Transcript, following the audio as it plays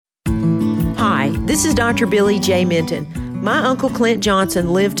This is Dr. Billy J. Minton. My Uncle Clint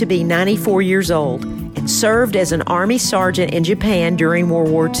Johnson lived to be 94 years old and served as an Army sergeant in Japan during World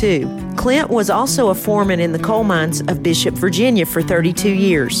War II. Clint was also a foreman in the coal mines of Bishop, Virginia for 32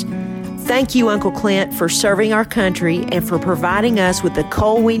 years. Thank you, Uncle Clint, for serving our country and for providing us with the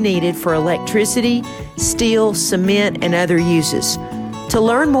coal we needed for electricity, steel, cement, and other uses. To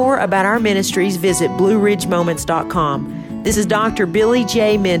learn more about our ministries, visit BlueRidgeMoments.com. This is Dr. Billy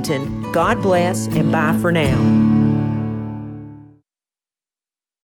J. Minton. God bless, and bye for now.